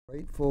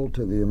Grateful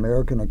to the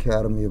American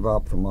Academy of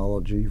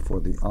Ophthalmology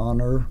for the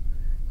honor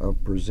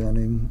of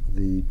presenting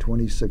the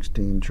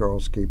 2016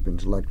 Charles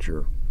Schepens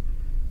Lecture.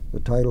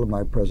 The title of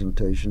my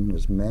presentation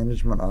is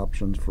Management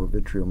Options for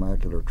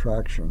Vitreomacular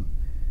Traction.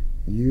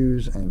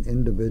 Use an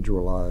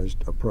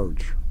individualized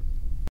approach.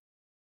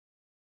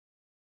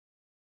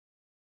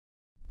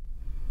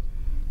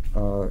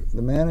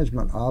 The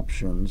management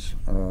options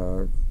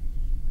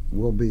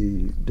will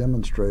be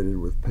demonstrated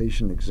with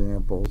patient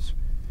examples,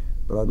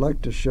 but I'd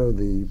like to show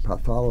the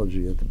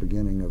pathology at the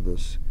beginning of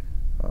this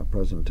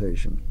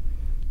presentation.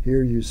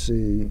 Here you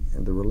see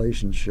the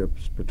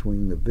relationships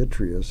between the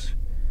vitreous,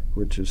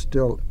 which is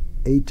still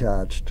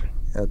attached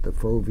at the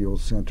foveal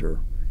center.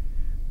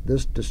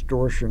 This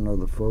distortion of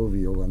the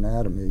foveal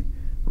anatomy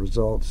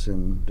results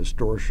in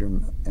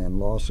distortion and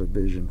loss of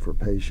vision for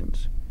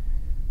patients.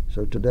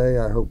 So today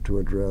I hope to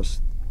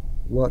address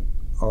what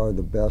are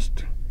the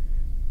best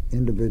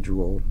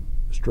individual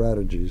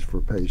strategies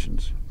for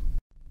patients.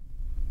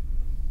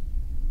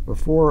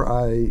 Before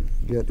I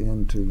get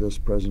into this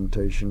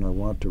presentation, I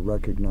want to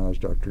recognize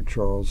Dr.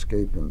 Charles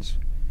Schepens.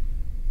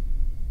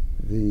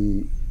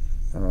 The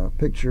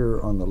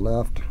picture on the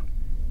left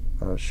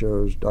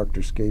shows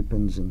Dr.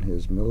 Schepens in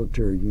his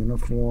military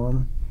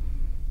uniform.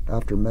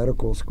 After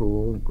medical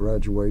school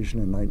graduation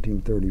in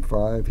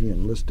 1935, he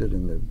enlisted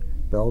in the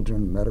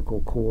Belgian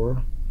Medical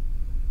Corps.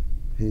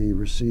 He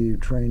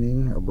received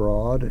training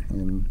abroad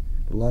in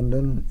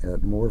London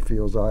at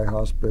Moorfields Eye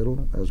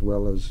Hospital, as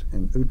well as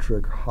in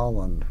Utrecht,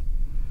 Holland.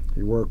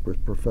 He worked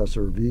with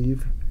Professor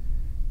Vive,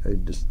 a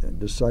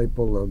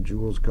disciple of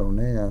Jules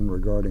Conan,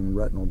 regarding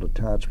retinal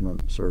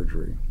detachment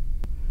surgery.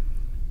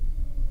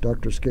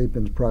 Dr.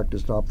 Schepens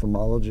practiced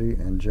ophthalmology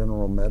and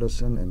general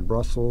medicine in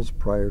Brussels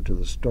prior to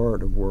the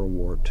start of World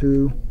War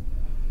II.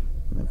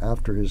 And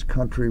after his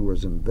country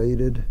was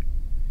invaded,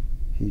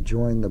 he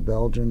joined the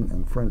Belgian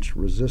and French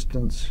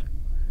resistance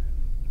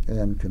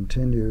and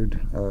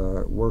continued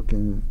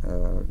working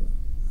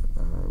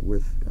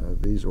with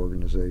these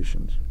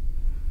organizations.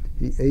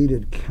 He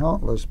aided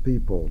countless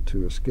people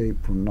to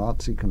escape from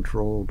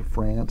Nazi-controlled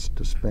France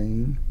to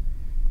Spain,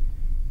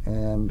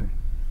 and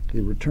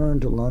he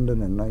returned to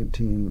London in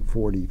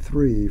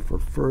 1943 for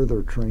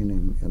further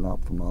training in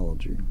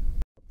ophthalmology.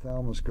 The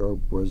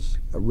ophthalmoscope was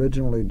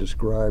originally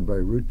described by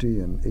Ruti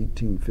in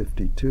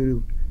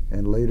 1852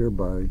 and later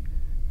by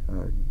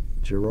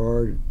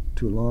Gerard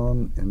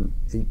Toulon in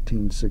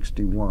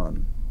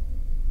 1861.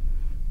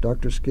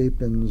 Dr.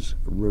 Schepens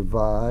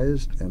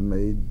revised and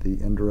made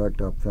the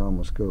indirect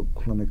ophthalmoscope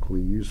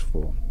clinically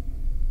useful.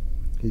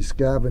 He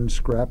scavenged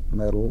scrap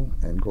metal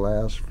and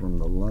glass from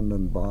the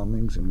London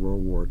bombings in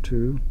World War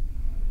II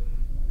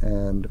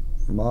and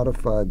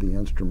modified the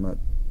instrument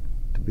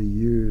to be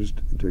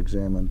used to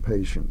examine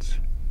patients.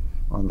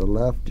 On the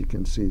left you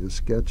can see the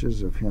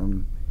sketches of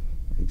him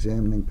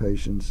examining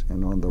patients,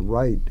 and on the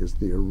right is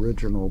the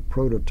original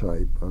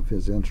prototype of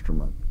his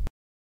instrument.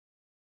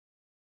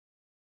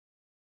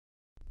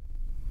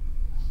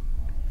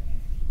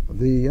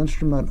 The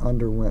instrument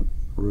underwent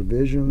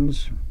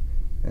revisions,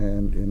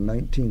 and in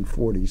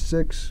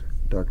 1946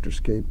 Dr.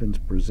 Schepens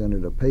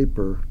presented a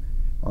paper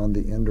on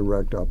the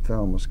indirect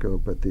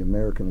ophthalmoscope at the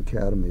American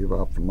Academy of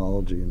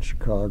Ophthalmology in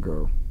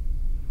Chicago.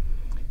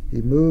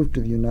 He moved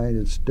to the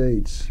United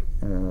States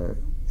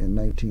in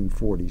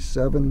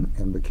 1947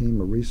 and became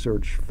a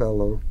research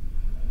fellow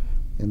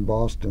in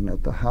Boston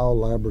at the Howe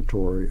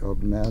Laboratory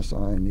of Mass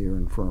Eye and Ear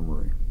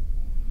Infirmary.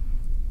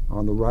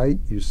 On the right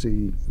you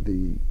see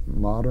the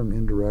modern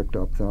indirect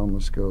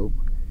ophthalmoscope,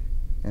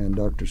 and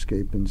Dr.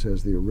 Schepens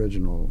has the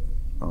original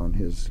on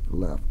his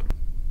left.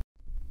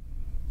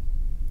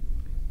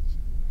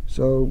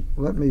 So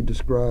let me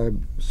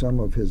describe some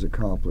of his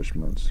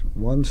accomplishments.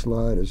 One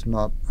slide is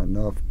not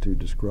enough to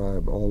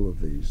describe all of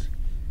these.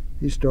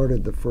 He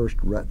started the first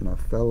Retina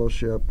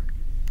Fellowship.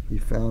 He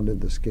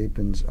founded the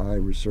Schepens Eye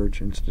Research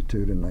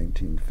Institute in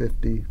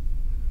 1950.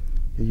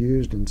 He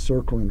used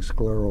encircling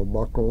scleral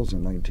buckles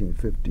in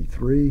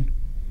 1953.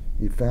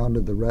 He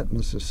founded the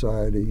Retina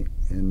Society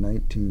in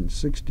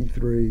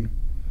 1963.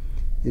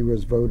 He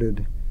was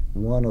voted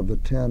one of the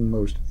 10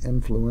 most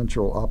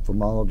influential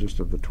ophthalmologists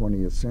of the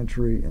 20th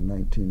century in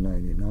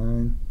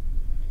 1999.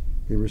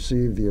 He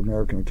received the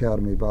American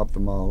Academy of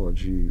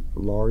Ophthalmology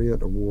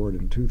Laureate Award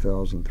in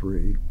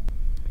 2003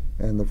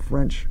 and the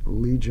French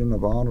Legion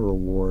of Honor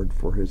Award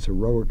for his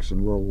heroics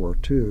in World War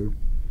II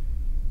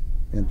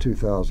in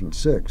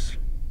 2006.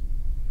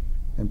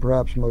 And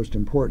perhaps most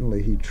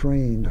importantly, he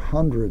trained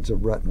hundreds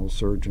of retinal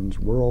surgeons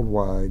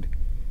worldwide,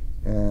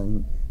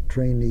 and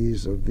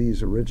trainees of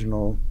these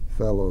original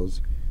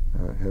fellows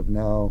have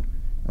now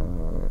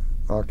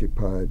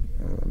occupied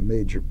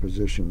major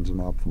positions in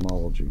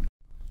ophthalmology.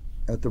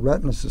 At the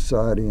Retina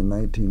Society in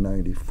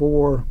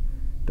 1994,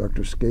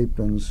 Dr.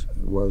 Schepens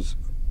was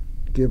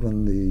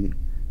given the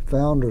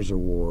Founders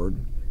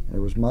Award, and it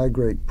was my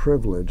great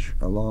privilege,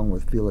 along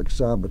with Felix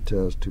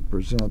Sabates, to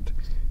present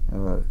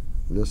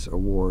this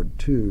award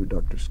to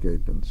Dr.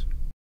 Schepens.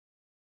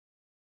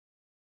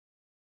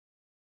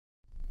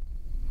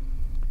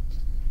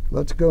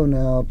 Let's go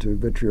now to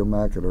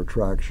vitreomacular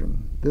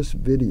traction. This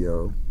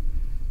video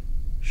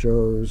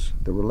shows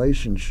the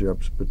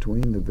relationships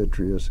between the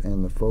vitreous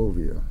and the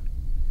fovea.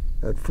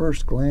 At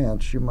first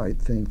glance, you might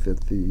think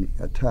that the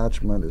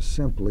attachment is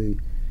simply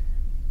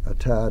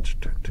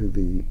attached to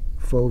the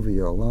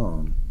fovea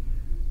alone.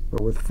 But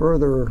with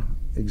further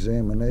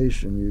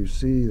examination, you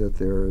see that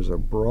there is a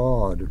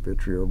broad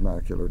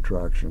vitreomacular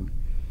traction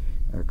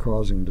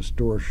causing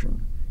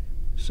distortion.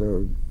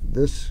 So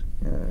this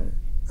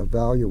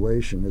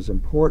evaluation is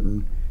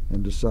important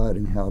in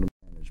deciding how to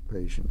manage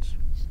patients.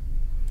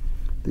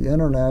 The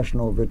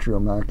International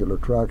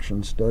Vitreomacular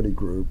Traction Study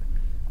Group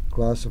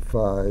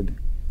classified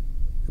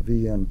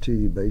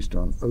VMT based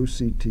on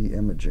OCT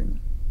imaging.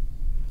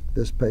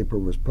 This paper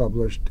was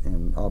published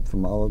in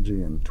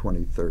Ophthalmology in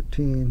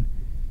 2013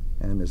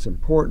 and is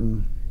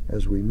important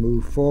as we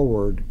move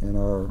forward in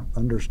our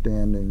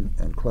understanding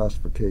and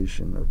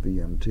classification of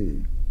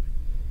VMT.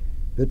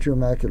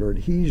 Vitreomacular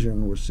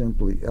adhesion was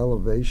simply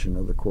elevation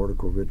of the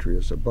cortical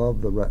vitreous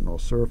above the retinal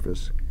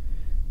surface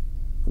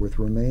with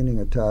remaining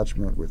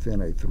attachment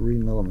within a 3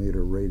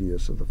 millimeter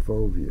radius of the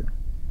fovea.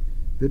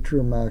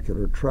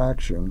 Vitreomacular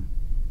traction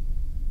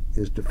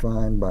is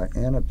defined by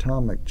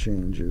anatomic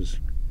changes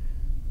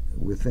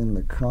within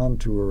the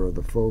contour of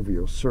the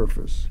foveal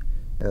surface,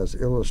 as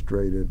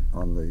illustrated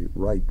on the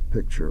right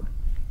picture.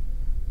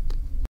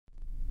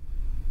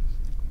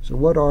 So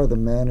what are the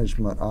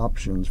management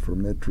options for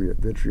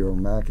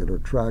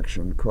vitreomacular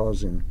traction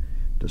causing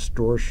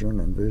distortion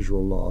and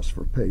visual loss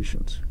for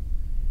patients?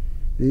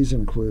 These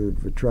include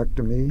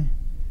vitrectomy,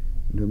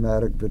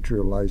 pneumatic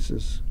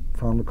vitreolysis,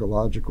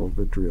 pharmacological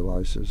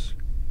vitreolysis,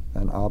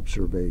 and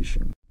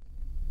observation.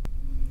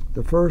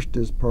 The first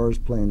is pars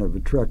plana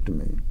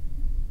vitrectomy.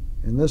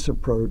 In this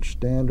approach,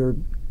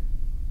 standard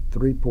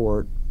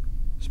 3-port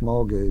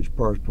small gauge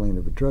pars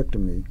plana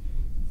vitrectomy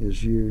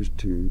is used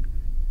to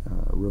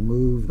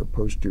remove the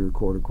posterior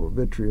cortical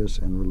vitreous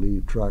and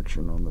relieve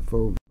traction on the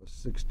fovea. A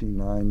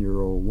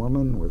 69-year-old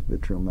woman with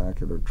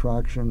vitreomacular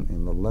traction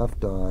in the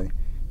left eye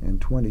and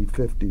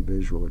 20/50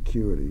 visual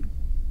acuity.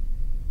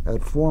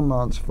 At 4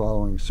 months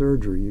following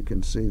surgery, you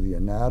can see the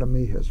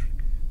anatomy has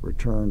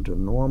returned to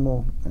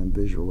normal and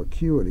visual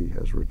acuity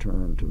has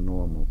returned to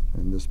normal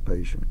in this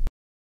patient.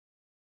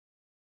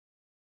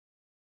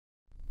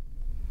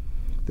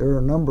 There are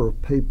a number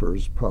of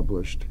papers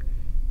published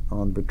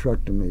on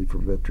vitrectomy for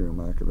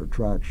vitreomacular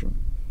traction.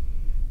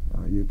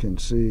 You can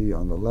see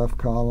on the left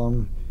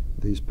column,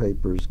 these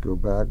papers go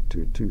back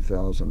to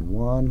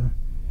 2001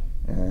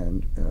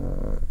 and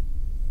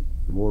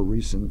more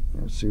recent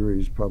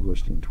series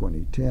published in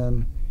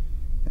 2010.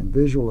 And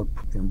visual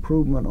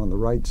improvement on the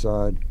right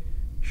side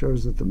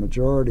shows that the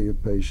majority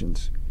of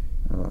patients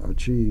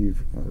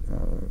achieve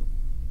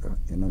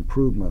an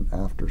improvement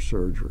after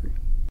surgery.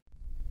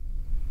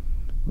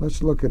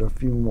 Let's look at a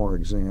few more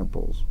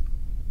examples.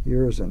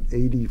 Here is an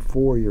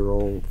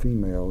 84-year-old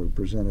female who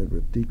presented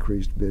with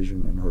decreased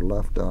vision in her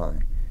left eye.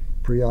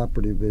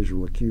 Preoperative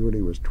visual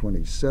acuity was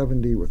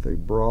 20/70 with a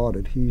broad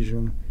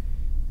adhesion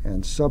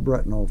and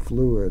subretinal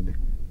fluid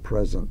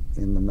present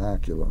in the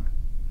macula.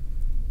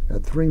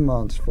 At 3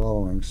 months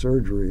following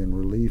surgery and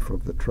relief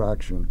of the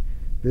traction,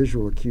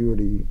 visual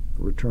acuity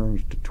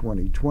returns to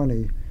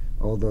 20/20,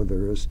 although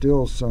there is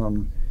still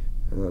some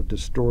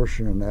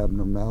distortion and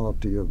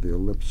abnormality of the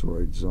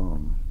ellipsoid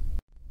zone.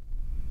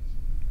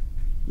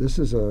 This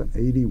is an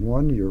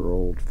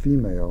 81-year-old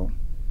female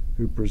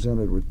who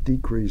presented with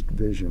decreased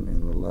vision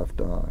in the left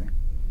eye.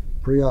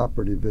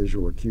 Preoperative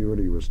visual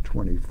acuity was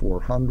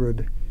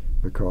 2400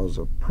 because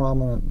of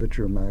prominent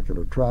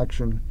vitreomacular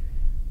traction,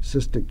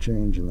 cystic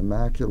change in the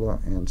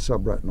macula, and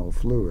subretinal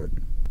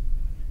fluid.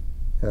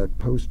 At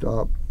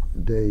post-op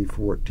day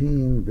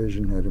 14,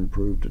 vision had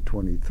improved to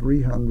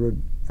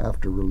 2300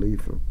 after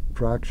relief of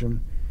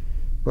traction,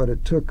 but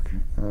it took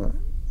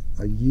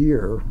a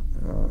year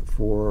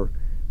for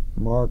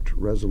marked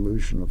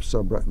resolution of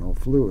subretinal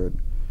fluid.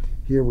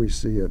 Here we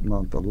see at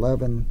month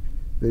 11,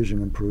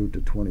 vision improved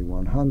to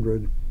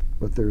 2100,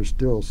 but there's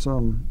still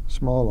some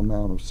small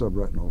amount of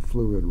subretinal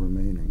fluid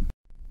remaining.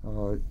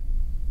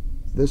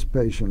 This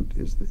patient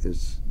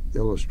is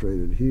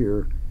illustrated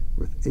here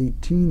with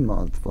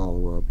 18-month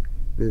follow-up,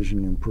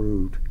 vision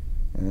improved,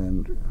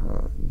 and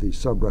the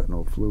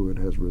subretinal fluid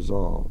has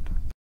resolved.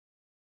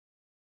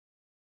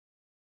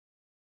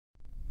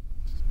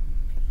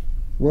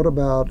 What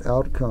about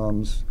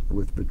outcomes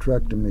with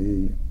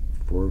vitrectomy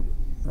for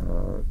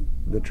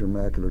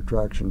vitreomacular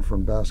traction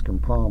from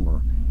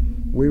Bascom-Palmer?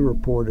 We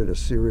reported a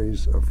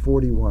series of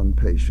 41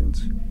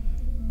 patients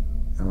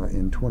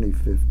in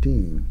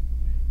 2015.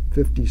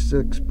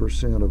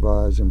 56% of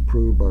eyes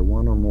improved by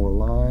 1 or more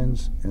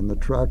lines, and the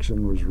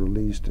traction was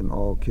released in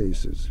all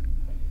cases.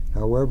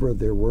 However,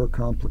 there were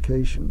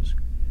complications.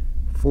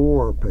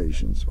 4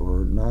 patients,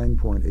 or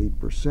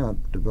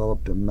 9.8%,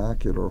 developed a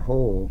macular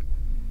hole,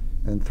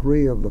 and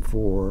 3 of the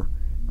 4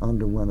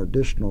 underwent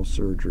additional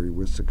surgery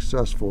with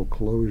successful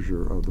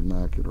closure of the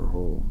macular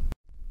hole.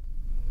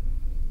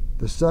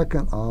 The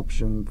second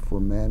option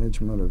for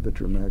management of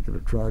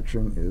vitreomacular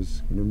traction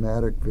is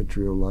pneumatic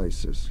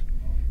vitreolysis.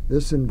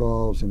 This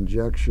involves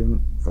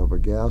injection of a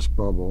gas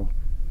bubble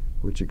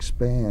which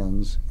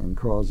expands and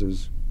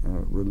causes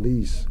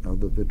release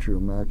of the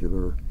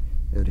vitreomacular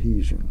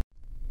adhesion.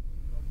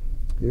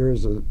 Here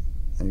is an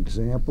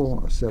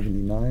example, a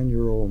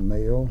 79-year-old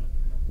male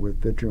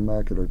with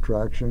vitreomacular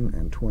traction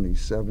and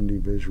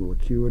 20/70 visual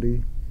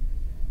acuity.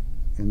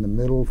 In the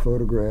middle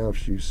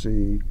photographs you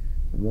see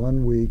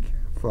 1 week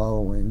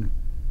following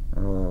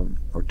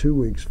or 2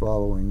 weeks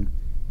following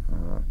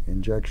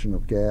injection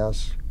of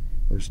gas.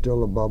 There's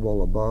still a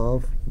bubble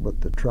above,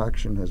 but the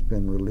traction has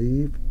been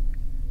relieved,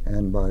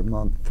 and by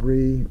month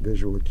 3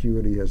 visual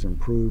acuity has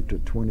improved to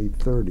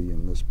 20/30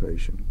 in this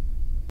patient.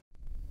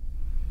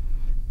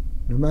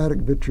 Pneumatic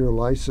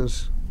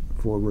vitreolysis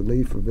for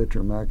relief of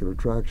vitreomacular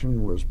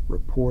traction was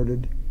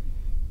reported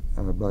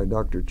by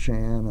Dr.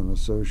 Chan and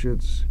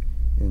Associates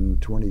in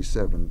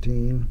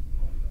 2017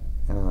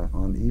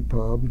 on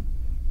EPUB.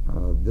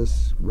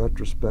 This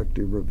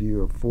retrospective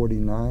review of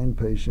 49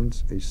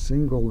 patients, a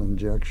single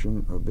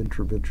injection of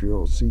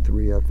intravitreal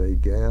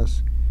C3F8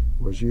 gas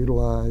was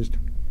utilized.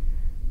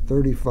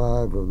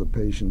 35 of the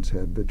patients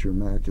had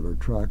vitreomacular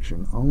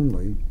traction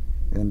only,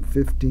 and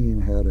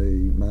 15 had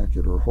a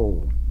macular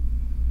hole.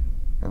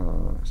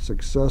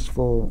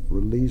 Successful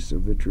release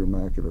of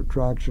vitreomacular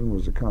traction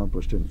was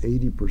accomplished in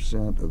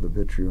 80% of the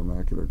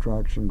vitreomacular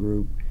traction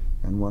group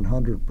and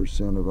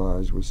 100% of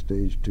eyes with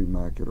stage 2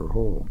 macular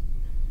hole.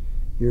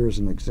 Here is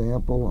an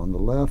example on the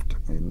left,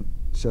 a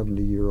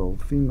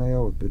 70-year-old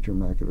female with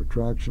vitreomacular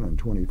traction and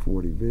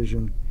 20/40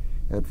 vision.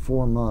 At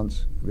 4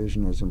 months,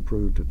 vision has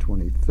improved to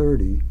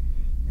 20/30,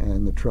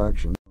 and the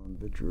traction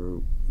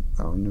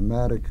on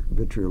pneumatic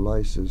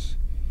vitreolysis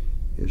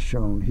is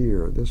shown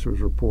here. This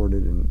was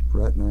reported in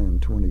Retina in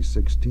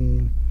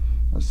 2016,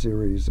 a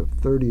series of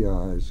 30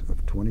 eyes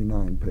of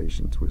 29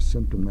 patients with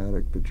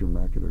symptomatic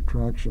vitreomacular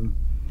traction.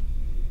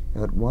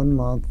 At 1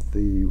 month,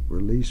 the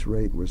release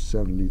rate was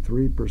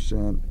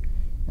 73%,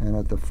 and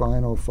at the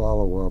final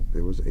follow-up,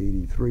 it was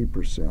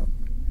 83%.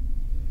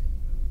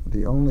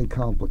 The only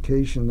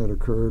complication that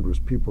occurred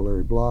was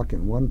pupillary block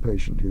in one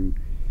patient who,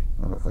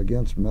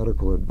 against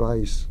medical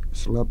advice,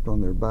 slept on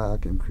their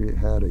back and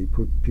had a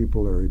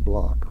pupillary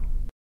block.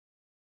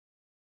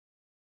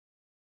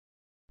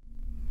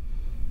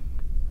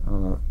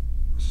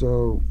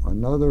 So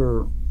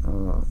another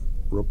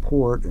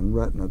report in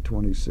Retina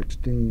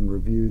 2016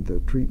 reviewed the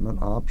treatment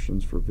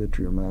options for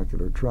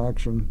vitreomacular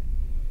traction,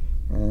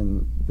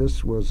 and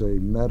this was a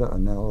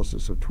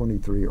meta-analysis of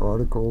 23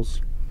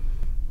 articles,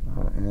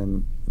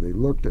 and they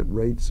looked at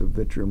rates of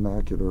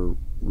vitreomacular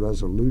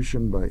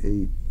resolution by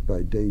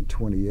day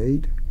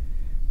 28.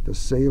 The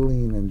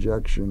saline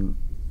injection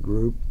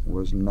group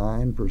was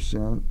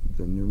 9%,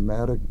 the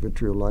pneumatic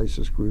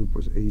vitreolysis group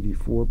was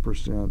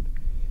 84%,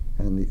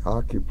 and the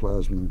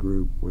oculoplasmin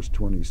group was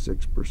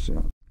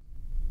 26%.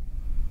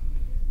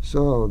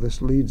 So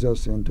this leads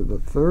us into the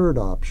third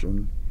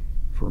option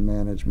for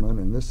management,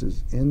 and this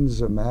is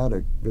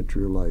enzymatic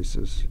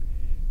vitreolysis.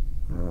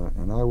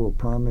 And I will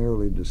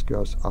primarily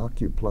discuss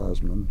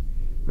oculoplasmin,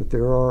 but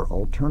there are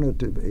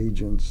alternative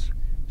agents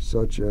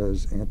such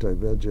as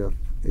anti-VEGF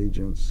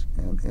agents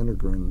and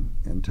integrin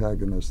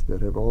antagonists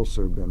that have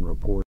also been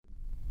reported.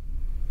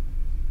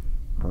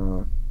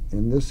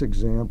 In this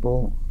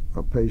example,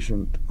 a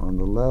patient on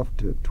the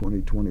left had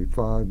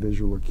 20/25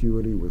 visual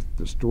acuity with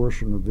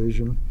distortion of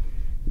vision.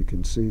 You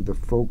can see the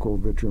focal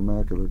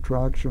vitreomacular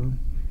traction,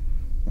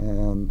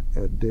 and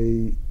at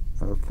day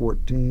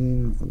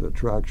 14 the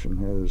traction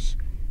has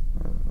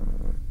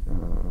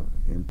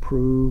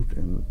improved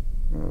and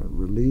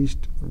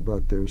released,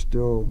 but there's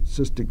still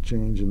cystic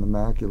change in the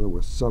macula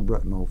with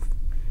subretinal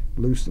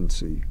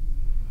lucency.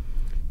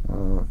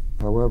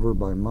 However,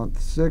 by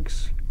month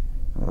 6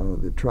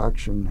 the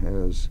traction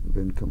has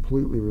been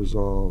completely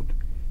resolved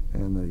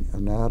and the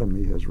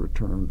anatomy has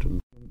returned to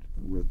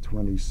with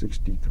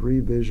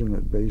 20/63 vision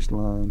at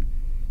baseline.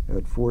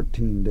 At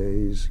 14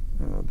 days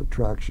the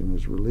traction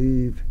is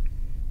relieved,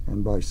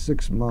 and by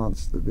 6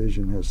 months the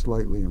vision has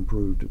slightly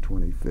improved to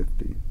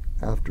 20/50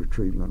 after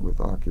treatment with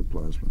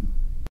oculoplasmin.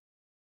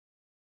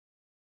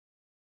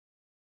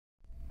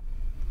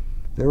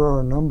 There are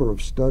a number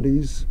of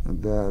studies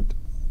that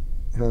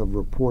have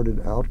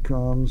reported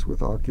outcomes with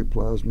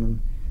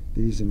oculoplasmin.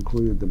 These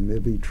include the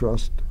MIVI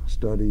Trust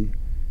study,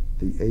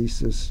 the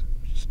ACES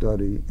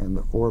study, and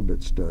the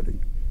ORBIT study.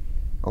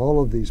 All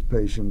of these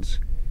patients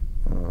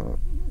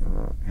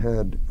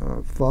had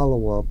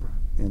follow-up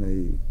in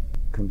a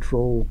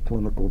controlled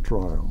clinical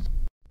trial.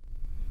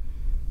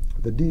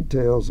 The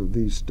details of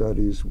these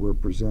studies were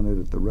presented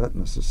at the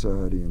Retina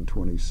Society in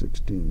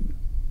 2016.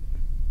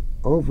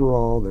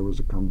 Overall, there was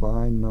a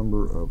combined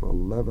number of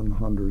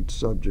 1,100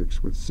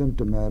 subjects with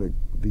symptomatic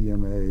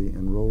VMA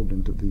enrolled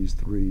into these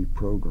 3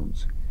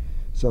 programs.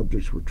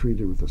 Subjects were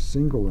treated with a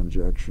single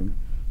injection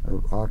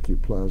of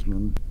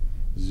oculoplasmin,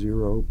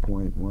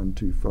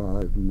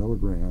 0.125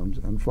 milligrams,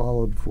 and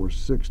followed for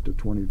 6 to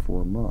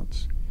 24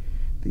 months.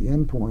 The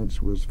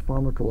endpoints was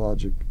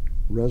pharmacologic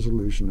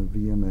resolution of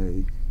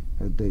VMA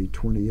at day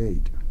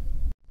 28.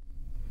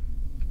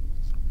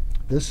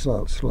 This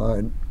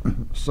slide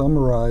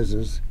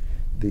summarizes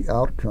the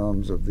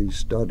outcomes of these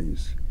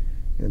studies.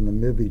 In the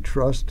MIVI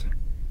Trust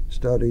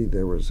study,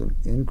 there was an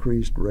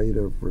increased rate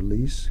of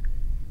release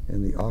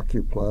in the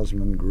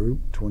oculoplasmin group,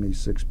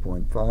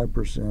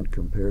 26.5%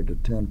 compared to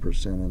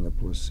 10% in the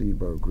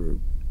placebo group.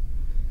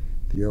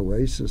 The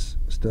OASIS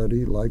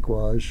study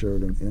likewise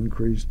showed an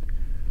increased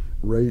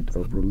rate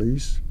of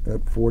release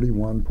at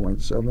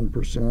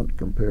 41.7%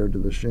 compared to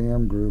the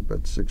sham group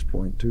at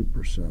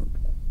 6.2%.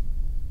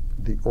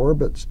 The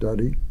ORBIT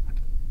study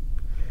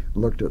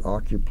looked at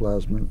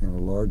oculoplasmin in a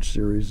large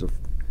series of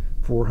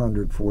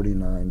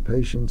 449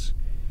 patients,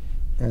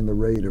 and the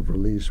rate of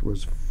release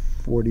was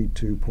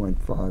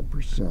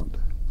 42.5%.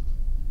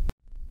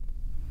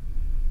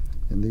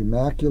 In the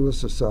Macular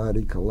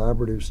Society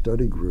Collaborative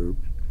Study Group,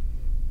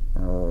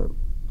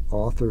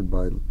 authored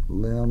by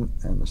Lim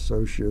and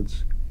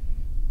Associates,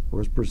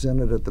 was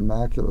presented at the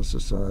Macular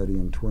Society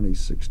in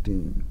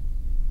 2016.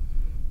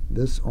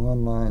 This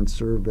online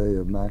survey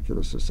of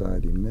Macular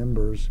Society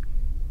members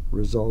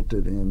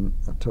resulted in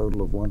a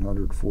total of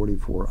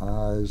 144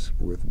 eyes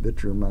with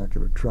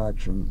vitreomacular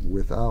traction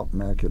without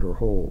macular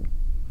hole.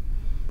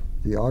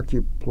 The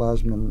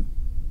oculoplasmin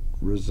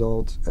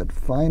results at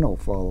final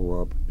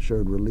follow-up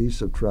showed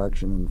release of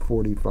traction in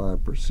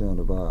 45%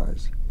 of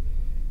eyes.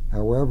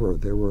 However,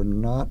 there were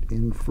not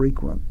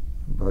infrequent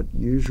but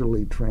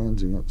usually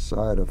transient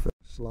side effects.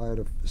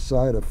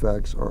 Side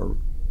effects are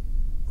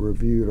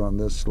reviewed on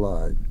this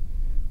slide.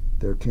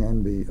 There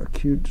can be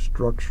acute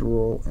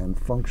structural and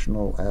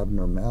functional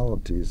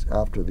abnormalities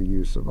after the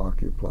use of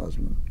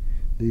oculoplasmin.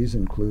 These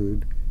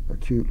include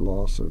acute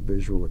loss of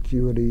visual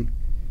acuity,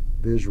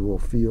 visual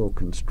field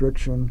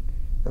constriction,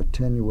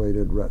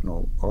 attenuated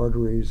retinal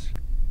arteries,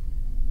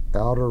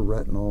 outer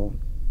retinal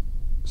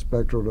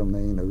spectral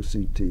domain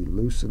OCT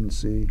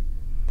lucency,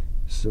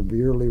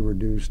 severely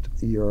reduced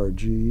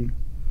ERG,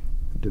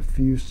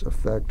 diffuse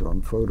effect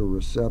on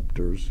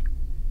photoreceptors,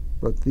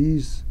 but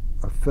these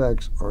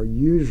effects are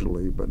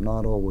usually but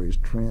not always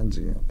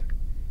transient.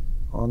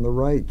 On the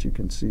right, you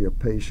can see a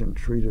patient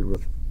treated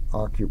with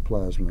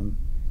oculoplasmin,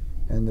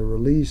 and the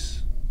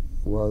release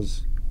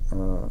was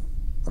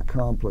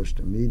accomplished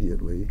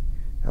immediately.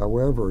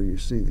 However, you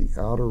see the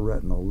outer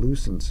retinal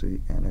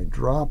lucency and a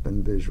drop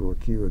in visual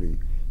acuity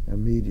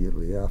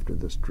immediately after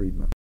this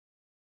treatment.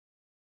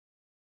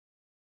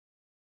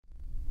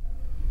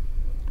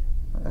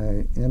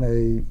 In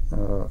a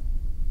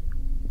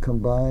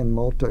combined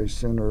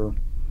multi-center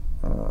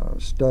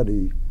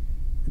study,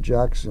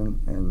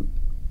 Jackson and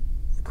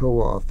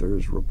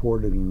co-authors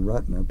reported in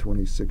Retina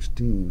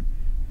 2016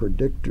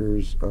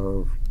 predictors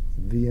of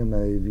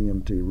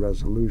VMA-VMT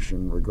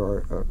resolution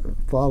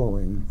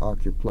following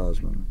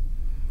oculoplasmin.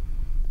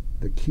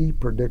 The key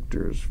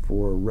predictors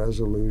for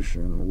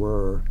resolution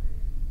were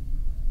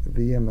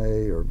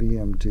VMA or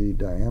VMT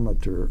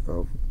diameter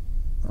of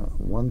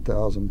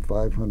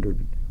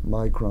 1,500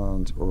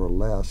 microns or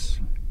less,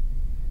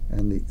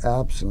 and the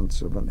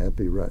absence of an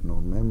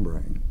epiretinal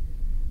membrane.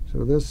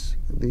 So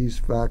these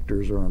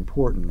factors are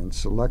important in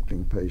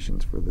selecting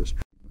patients for this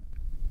treatment.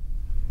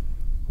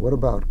 What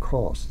about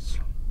costs?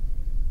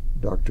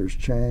 Doctors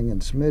Chang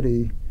and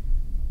Smitty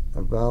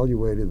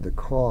evaluated the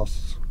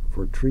costs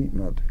for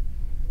treatment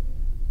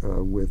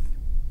with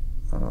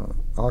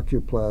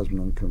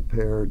oculoplasmin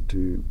compared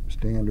to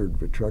standard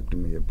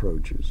vitrectomy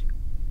approaches.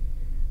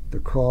 The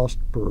cost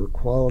per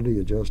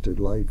quality-adjusted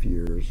life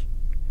years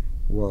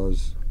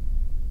was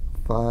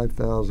 $5,000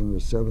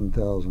 to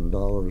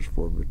 $7,000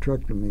 for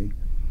vitrectomy,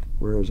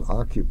 whereas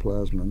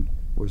oculoplasmin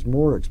was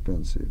more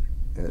expensive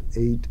at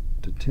 $8,000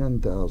 to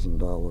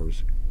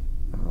 $10,000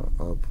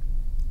 of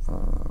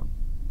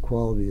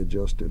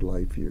quality-adjusted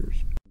life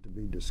years. To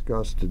be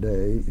discussed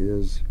today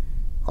is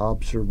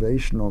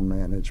observational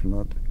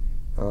management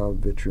of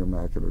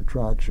vitreomacular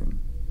traction.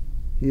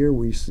 Here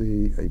we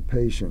see a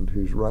patient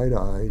whose right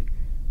eye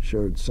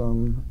showed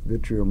some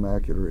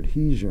vitreomacular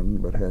adhesion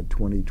but had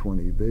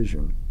 20/20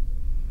 vision.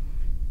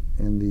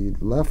 In the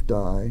left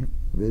eye,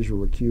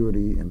 visual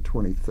acuity in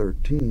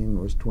 2013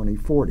 was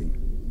 20/40.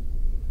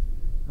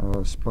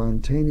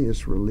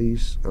 Spontaneous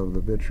release of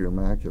the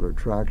vitreomacular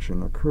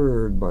traction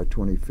occurred by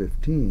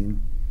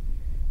 2015,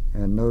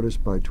 and notice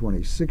by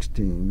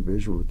 2016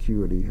 visual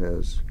acuity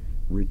has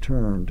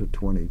returned to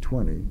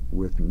 20/20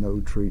 with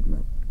no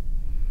treatment.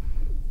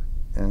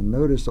 And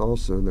notice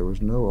also there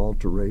was no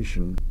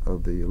alteration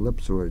of the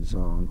ellipsoid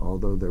zone,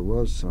 although there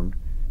was some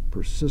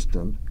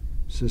persistent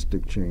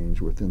cystic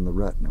change within the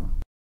retina.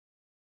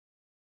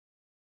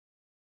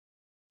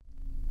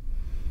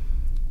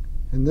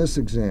 In this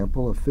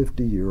example, a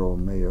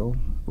 50-year-old male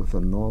with a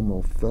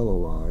normal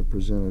fellow eye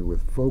presented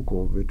with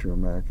focal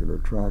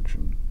vitreomacular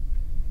traction.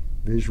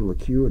 Visual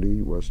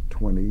acuity was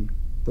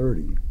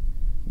 20/30.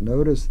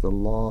 Notice the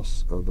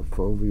loss of the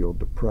foveal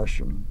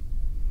depression,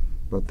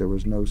 but there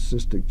was no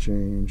cystic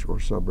change or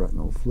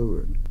subretinal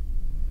fluid.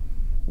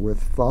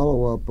 With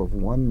follow-up of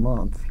 1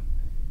 month,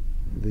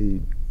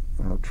 the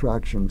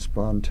traction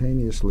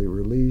spontaneously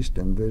released,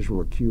 and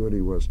visual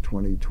acuity was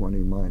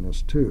 20/20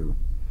 minus 2,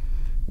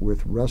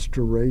 with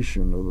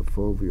restoration of the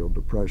foveal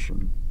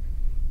depression.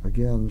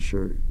 Again,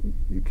 sure,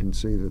 you can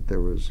see that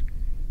there was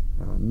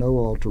no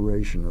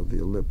alteration of the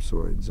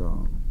ellipsoid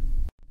zone.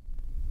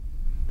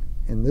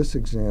 In this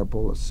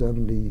example, a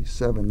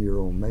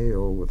 77-year-old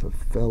male with a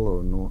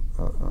fellow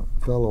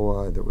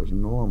eye that was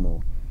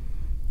normal,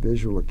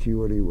 visual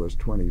acuity was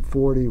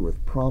 20/40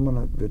 with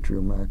prominent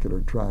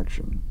vitreomacular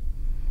traction.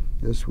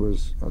 This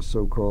was a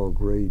so-called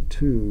grade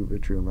 2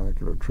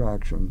 vitreomacular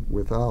traction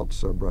without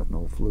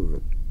subretinal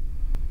fluid.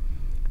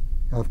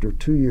 After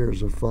 2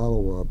 years of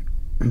follow-up,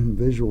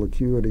 visual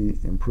acuity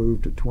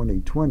improved to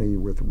 20/20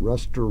 with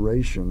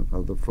restoration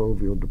of the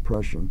foveal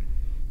depression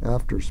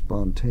after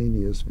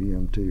spontaneous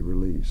VMT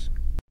release.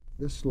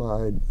 This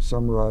slide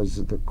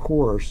summarizes the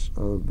course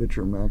of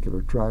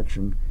vitreomacular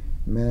traction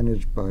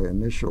managed by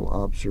initial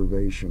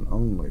observation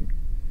only.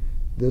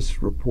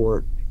 This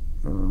report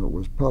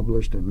was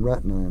published in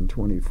Retina in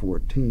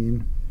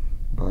 2014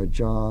 by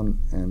John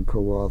and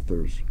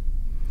co-authors.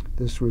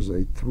 This was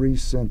a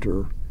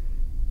 3-center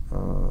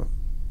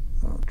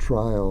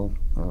trial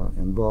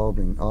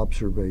involving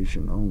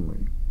observation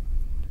only.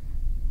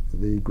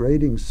 The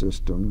grading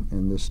system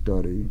in this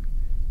study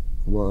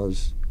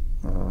was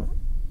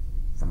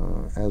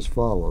as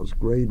follows.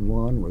 Grade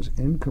 1 was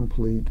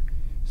incomplete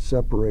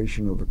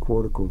separation of the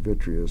cortical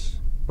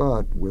vitreous,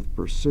 but with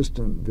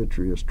persistent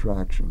vitreous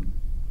traction.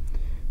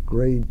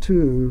 Grade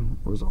 2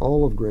 was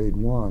all of grade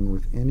 1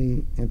 with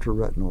any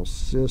intraretinal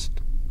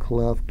cyst,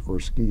 cleft, or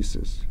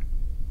schisis.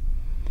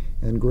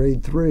 And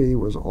grade 3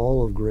 was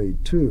all of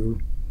grade 2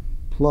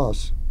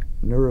 plus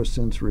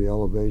neurosensory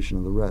elevation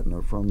of the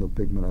retina from the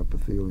pigment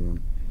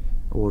epithelium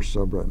or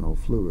subretinal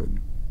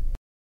fluid.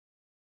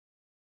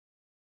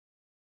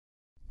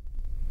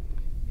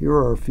 Here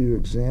are a few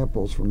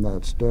examples from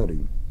that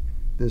study.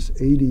 This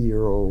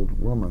 80-year-old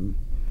woman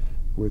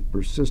with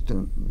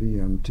persistent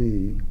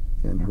VMT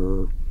in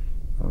her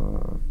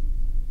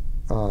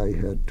eye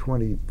had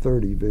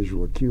 20/30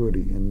 visual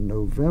acuity in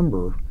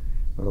November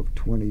of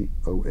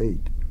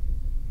 2008.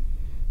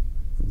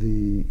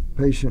 The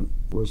patient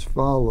was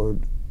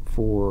followed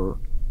for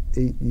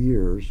 8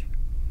 years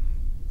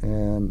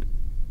and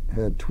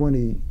had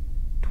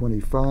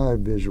 20/25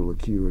 visual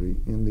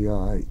acuity in the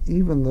eye,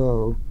 even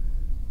though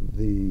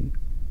the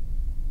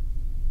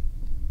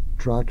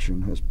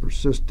traction has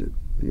persisted.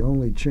 The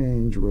only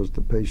change was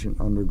the patient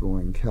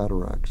undergoing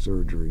cataract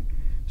surgery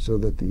so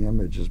that the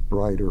image is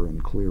brighter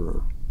and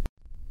clearer.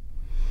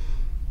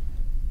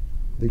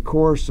 The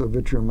course of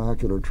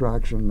vitreomacular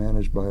traction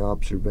managed by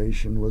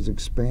observation was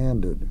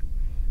expanded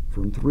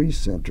from 3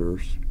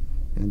 centers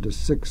into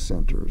 6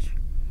 centers.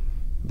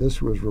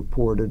 This was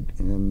reported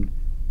in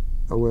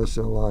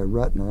OSLI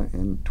Retina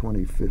in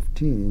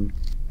 2015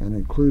 and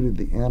included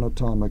the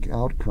anatomic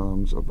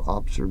outcomes of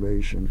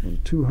observation in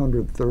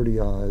 230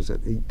 eyes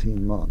at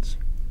 18 months.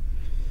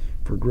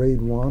 For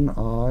grade 1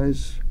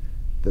 eyes,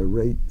 the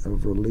rate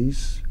of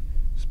release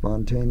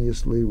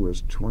spontaneously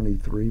was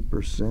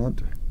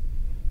 23%,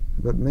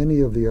 but many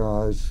of the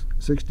eyes,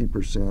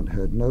 60%,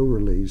 had no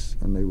release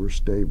and they were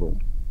stable.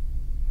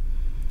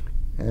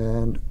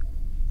 And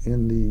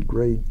in the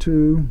grade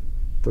 2,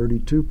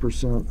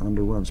 32%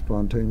 underwent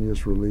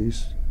spontaneous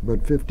release,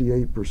 but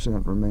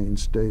 58% remained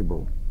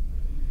stable.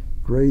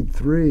 Grade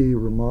 3,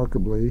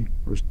 remarkably,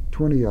 was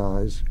 20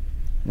 eyes,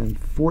 and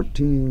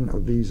 14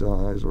 of these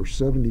eyes, or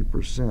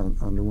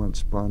 70%, underwent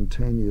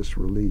spontaneous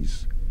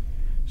release.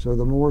 So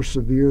the more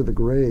severe the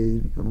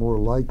grade, the more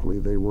likely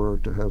they were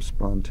to have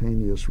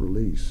spontaneous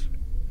release.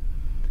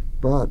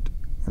 But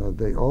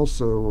they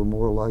also were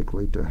more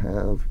likely to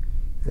have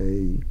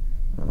a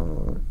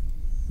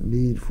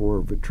need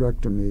for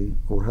vitrectomy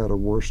or had a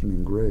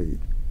worsening grade,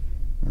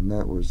 and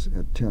that was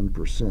at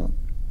 10%.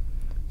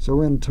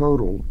 So in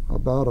total,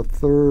 about a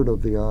third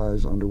of the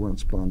eyes underwent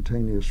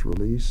spontaneous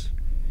release,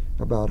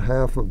 about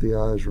half of the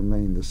eyes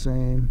remained the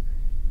same,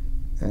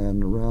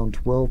 and around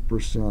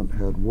 12%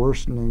 had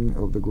worsening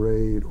of the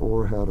grade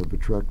or had a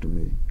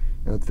vitrectomy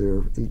at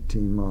their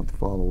 18-month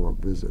follow-up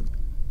visit.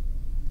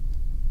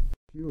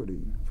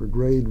 Acuity. For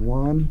grade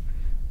 1,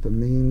 the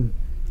mean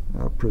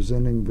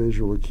presenting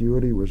visual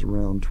acuity was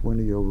around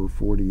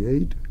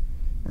 20/48,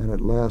 and at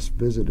last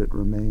visit it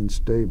remained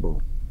stable.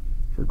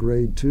 For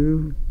grade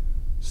 2,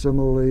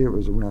 similarly, it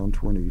was around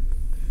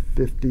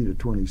 20/50 to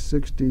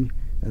 20/60,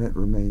 and it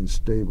remained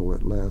stable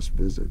at last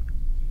visit.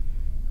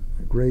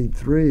 Grade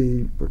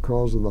 3,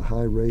 because of the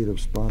high rate of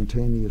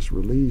spontaneous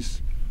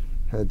release,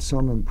 had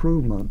some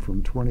improvement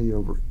from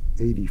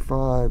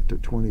 20/85 to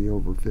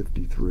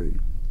 20/53.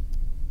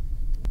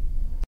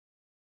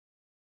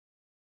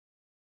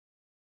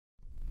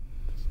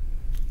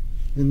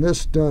 In this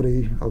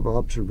study of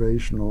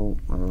observational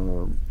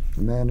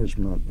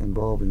management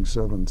involving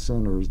 7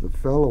 centers, the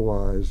fellow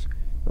eyes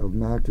of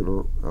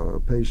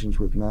patients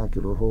with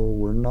macular hole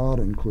were not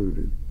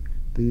included.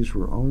 These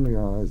were only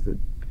eyes that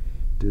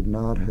did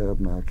not have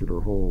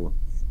macular hole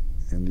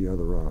in the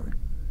other eye.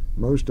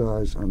 Most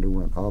eyes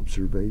underwent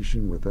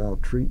observation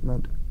without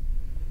treatment,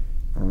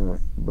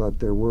 but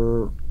there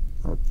were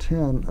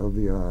 10 of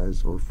the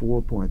eyes, or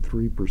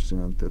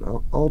 4.3%,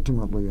 that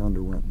ultimately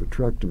underwent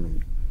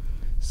vitrectomy.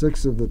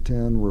 6 of the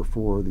 10 were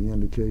for the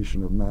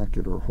indication of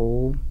macular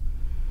hole,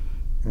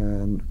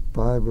 and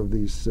 5 of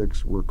these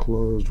 6 were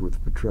closed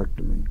with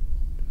vitrectomy.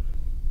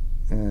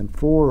 And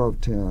 4 of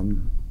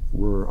 10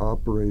 were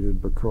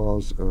operated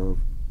because of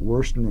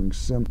worsening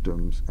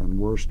symptoms and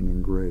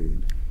worsening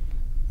grade,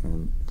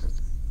 and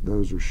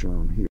those are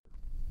shown here.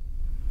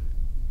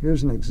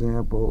 Here's an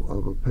example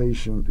of a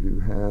patient who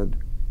had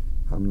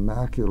a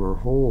macular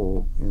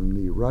hole in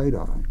the right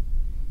eye,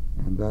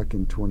 and back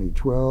in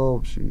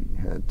 2012 she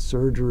had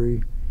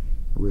surgery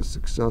with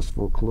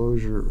successful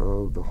closure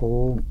of the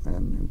hole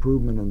and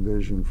improvement in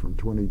vision from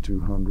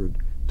 2200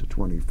 to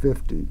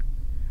 2050.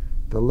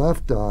 The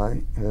left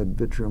eye had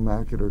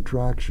vitreomacular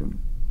traction,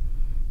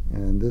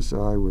 and this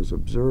eye was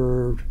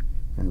observed,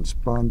 and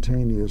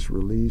spontaneous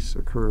release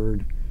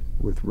occurred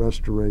with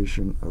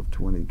restoration of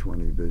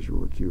 20/20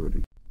 visual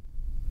acuity.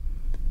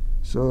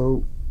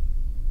 So,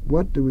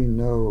 what do we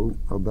know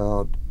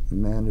about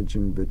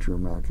managing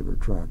vitreomacular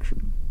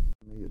traction?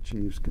 It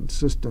achieves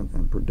consistent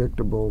and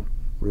predictable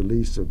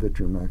release of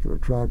vitreomacular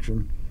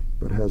traction,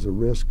 but has a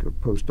risk of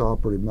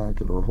postoperative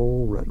macular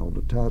hole, retinal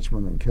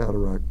detachment, and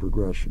cataract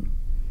progression.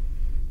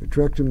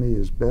 Vitrectomy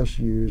is best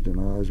used in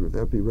eyes with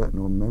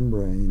epiretinal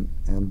membrane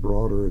and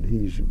broader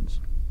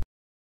adhesions.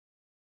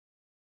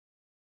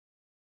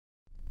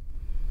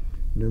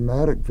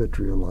 Pneumatic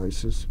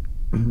vitreolysis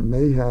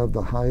may have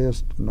the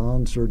highest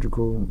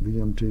non-surgical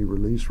VMT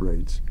release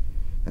rates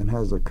and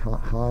has a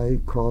high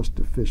cost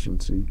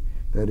efficiency,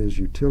 that is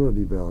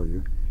utility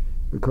value,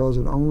 because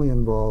it only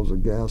involves a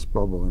gas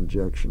bubble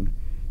injection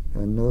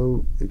and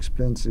no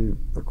expensive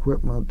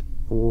equipment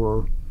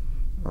or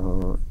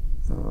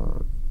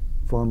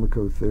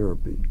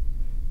pharmacotherapy.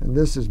 And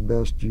this is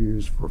best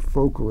used for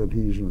focal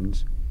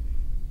adhesions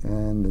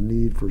and the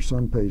need for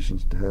some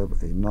patients to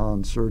have a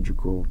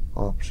non-surgical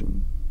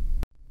option.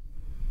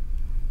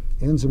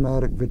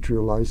 Enzymatic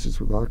vitreolysis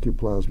with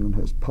oculoplasmin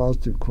has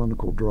positive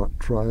clinical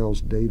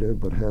trials data,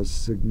 but has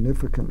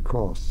significant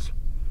costs.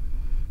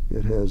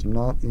 It has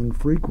not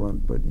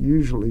infrequent but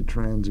usually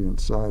transient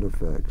side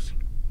effects.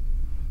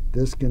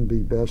 This can be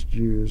best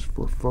used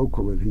for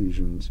focal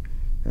adhesions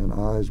and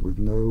eyes with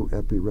no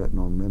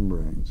epiretinal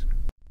membranes.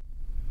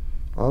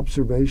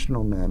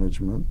 Observational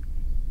management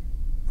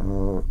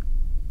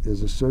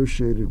is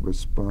associated with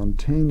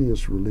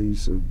spontaneous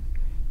release of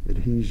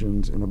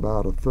adhesions in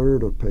about a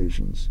third of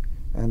patients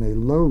and a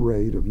low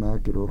rate of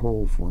macular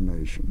hole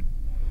formation.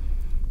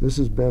 This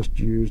is best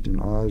used in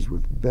eyes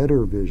with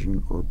better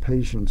vision or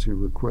patients who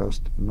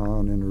request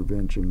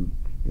non-intervention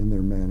in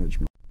their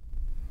management.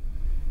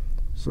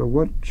 So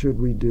what should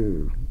we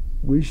do?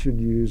 We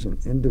should use an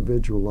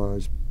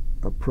individualized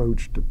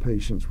approach to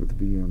patients with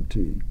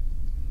VMT.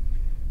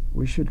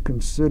 We should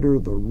consider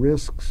the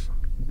risks,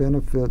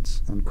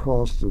 benefits, and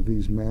costs of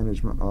these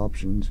management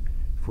options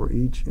for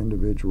each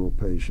individual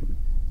patient.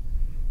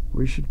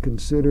 We should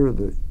consider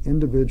the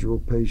individual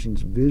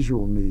patient's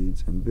visual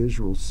needs and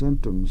visual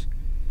symptoms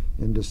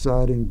in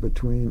deciding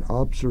between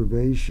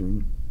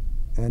observation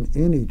and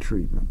any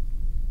treatment.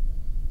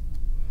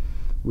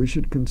 We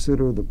should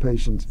consider the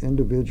patient's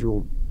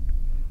individual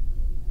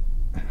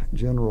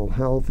general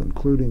health,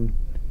 including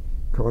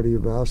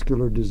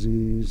cardiovascular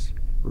disease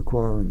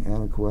requiring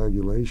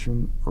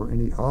anticoagulation or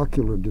any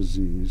ocular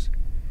disease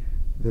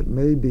that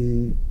may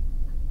be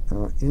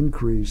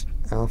increased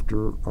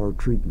after our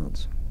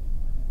treatments.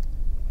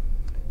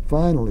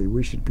 Finally,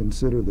 we should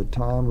consider the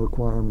time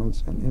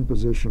requirements and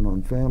imposition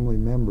on family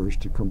members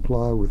to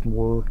comply with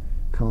more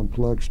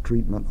complex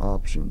treatment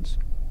options.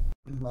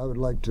 I would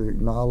like to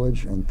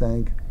acknowledge and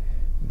thank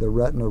the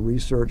Retina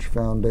Research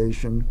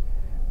Foundation,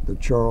 the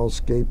Charles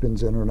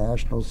Schepens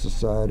International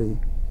Society,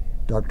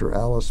 Dr.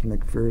 Alice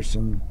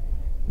McPherson,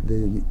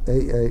 the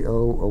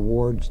AAO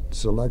Awards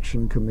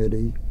Selection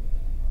Committee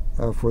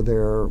for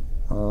their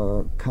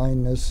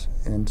kindness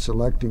in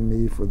selecting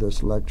me for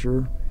this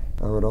lecture.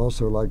 I would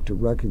also like to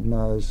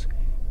recognize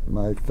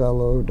my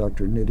fellow,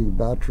 Dr. Nidhi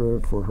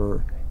Batra, for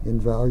her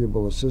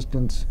invaluable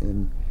assistance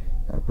in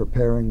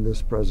preparing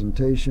this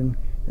presentation,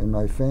 and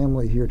my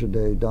family here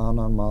today,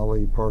 Donna,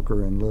 Molly,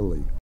 Parker, and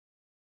Lily.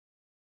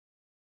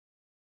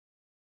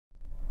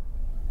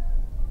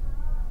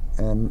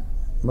 And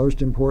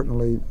most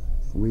importantly,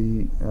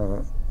 we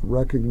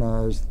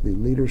recognize the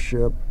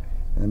leadership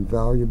and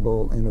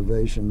valuable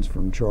innovations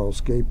from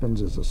Charles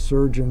Schepens as a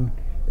surgeon,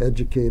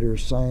 educator,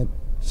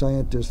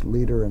 scientist,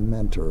 leader, and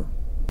mentor.